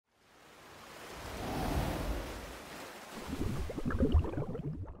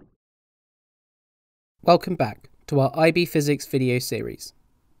Welcome back to our IB Physics video series.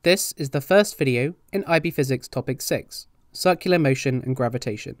 This is the first video in IB Physics Topic 6, Circular Motion and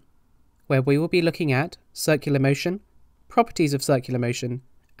Gravitation, where we will be looking at circular motion, properties of circular motion,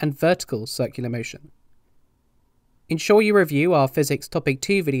 and vertical circular motion. Ensure you review our Physics Topic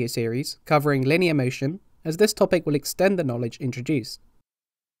 2 video series covering linear motion, as this topic will extend the knowledge introduced.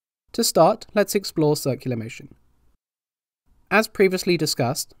 To start, let's explore circular motion. As previously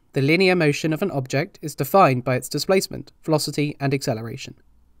discussed, the linear motion of an object is defined by its displacement, velocity, and acceleration.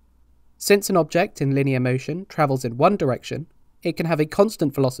 Since an object in linear motion travels in one direction, it can have a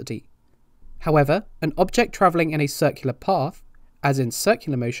constant velocity. However, an object travelling in a circular path, as in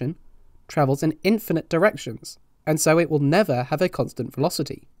circular motion, travels in infinite directions, and so it will never have a constant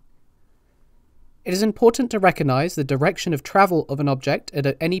velocity. It is important to recognise the direction of travel of an object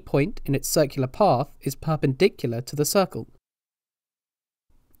at any point in its circular path is perpendicular to the circle.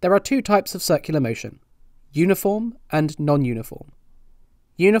 There are two types of circular motion, uniform and non-uniform.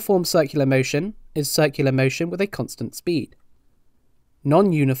 Uniform circular motion is circular motion with a constant speed.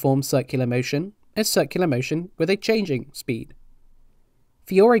 Non-uniform circular motion is circular motion with a changing speed.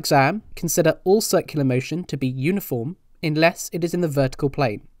 For your exam, consider all circular motion to be uniform unless it is in the vertical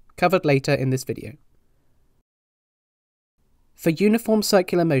plane, covered later in this video. For uniform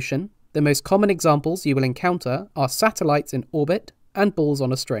circular motion, the most common examples you will encounter are satellites in orbit and balls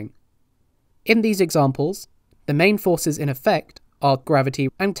on a string. In these examples, the main forces in effect are gravity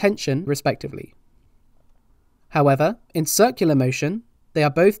and tension respectively. However, in circular motion, they are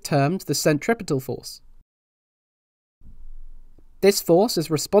both termed the centripetal force. This force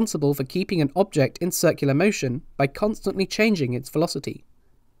is responsible for keeping an object in circular motion by constantly changing its velocity.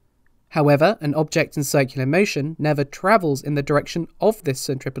 However, an object in circular motion never travels in the direction of this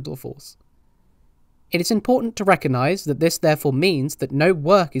centripetal force. It is important to recognise that this therefore means that no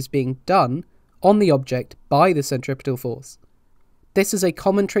work is being done on the object by the centripetal force. This is a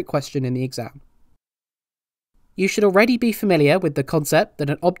common trick question in the exam. You should already be familiar with the concept that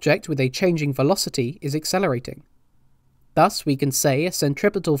an object with a changing velocity is accelerating. Thus, we can say a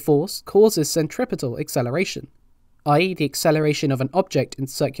centripetal force causes centripetal acceleration, i.e. the acceleration of an object in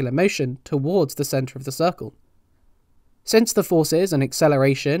circular motion towards the centre of the circle. Since the forces and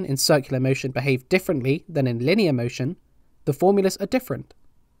acceleration in circular motion behave differently than in linear motion, the formulas are different.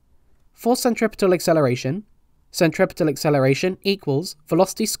 For centripetal acceleration equals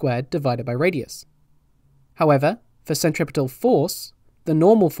velocity squared divided by radius. However, for centripetal force, the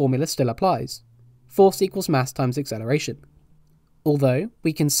normal formula still applies. Force equals mass times acceleration. Although,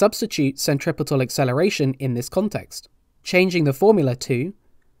 we can substitute centripetal acceleration in this context, changing the formula to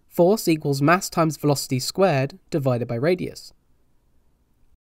force equals mass times velocity squared divided by radius.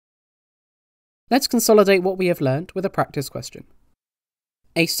 Let's consolidate what we have learnt with a practice question.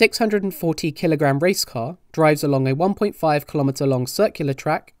 A 640 kilogram race car drives along a 1.5 kilometer long circular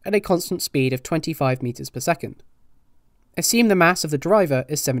track at a constant speed of 25 meters per second. Assume the mass of the driver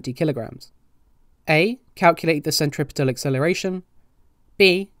is 70 kilograms. A. Calculate the centripetal acceleration.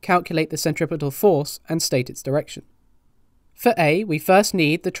 B. Calculate the centripetal force and state its direction. For A, we first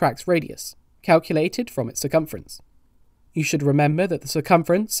need the track's radius, calculated from its circumference. You should remember that the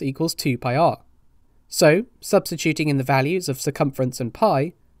circumference equals 2 pi r. So, substituting in the values of circumference and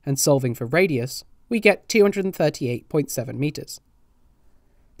pi, and solving for radius, we get 238.7 meters.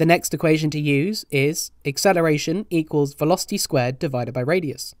 The next equation to use is acceleration equals velocity squared divided by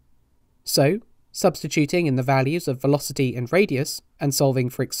radius. So, substituting in the values of velocity and radius, and solving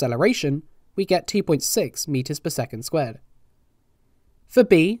for acceleration, we get 2.6 meters per second squared. For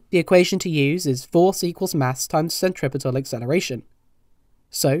B, the equation to use is force equals mass times centripetal acceleration.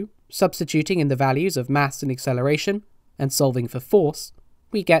 So, substituting in the values of mass and acceleration, and solving for force,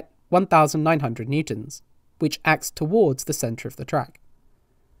 we get 1,900 newtons, which acts towards the centre of the track.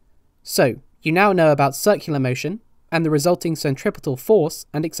 So, you now know about circular motion, and the resulting centripetal force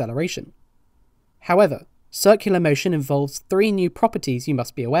and acceleration. However, circular motion involves three new properties you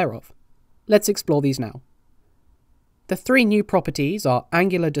must be aware of. Let's explore these now. The three new properties are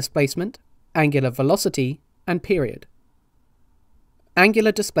angular displacement, angular velocity, and period.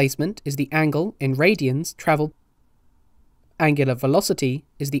 Angular displacement is the angle in radians travelled. Angular velocity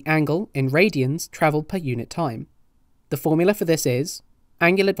is the angle in radians travelled per unit time. The formula for this is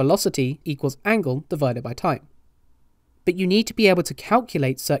angular velocity equals angle divided by time. But you need to be able to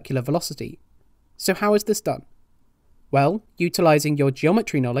calculate circular velocity. So how is this done? Well, utilising your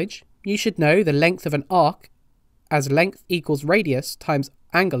geometry knowledge, you should know the length of an arc as length equals radius times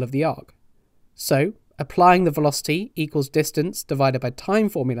angle of the arc. So, applying the velocity equals distance divided by time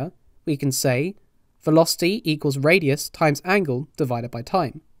formula, we can say velocity equals radius times angle divided by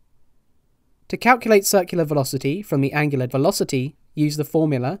time. To calculate circular velocity from the angular velocity, use the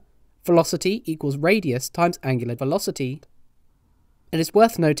formula velocity equals radius times angular velocity. It is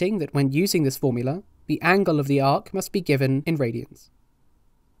worth noting that when using this formula, the angle of the arc must be given in radians.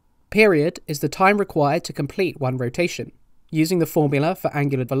 Period is the time required to complete one rotation. Using the formula for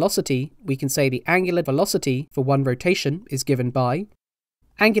angular velocity, we can say the angular velocity for one rotation is given by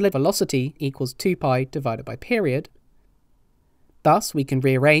angular velocity equals 2 pi divided by period. Thus, we can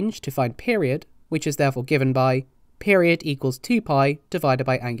rearrange to find period, which is therefore given by period equals 2 pi divided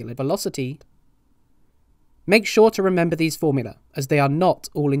by angular velocity. Make sure to remember these formulae, as they are not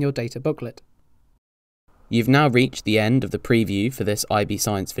all in your data booklet. You've now reached the end of the preview for this IB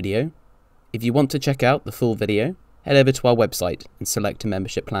Science video. If you want to check out the full video, head over to our website and select a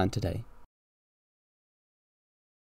membership plan today.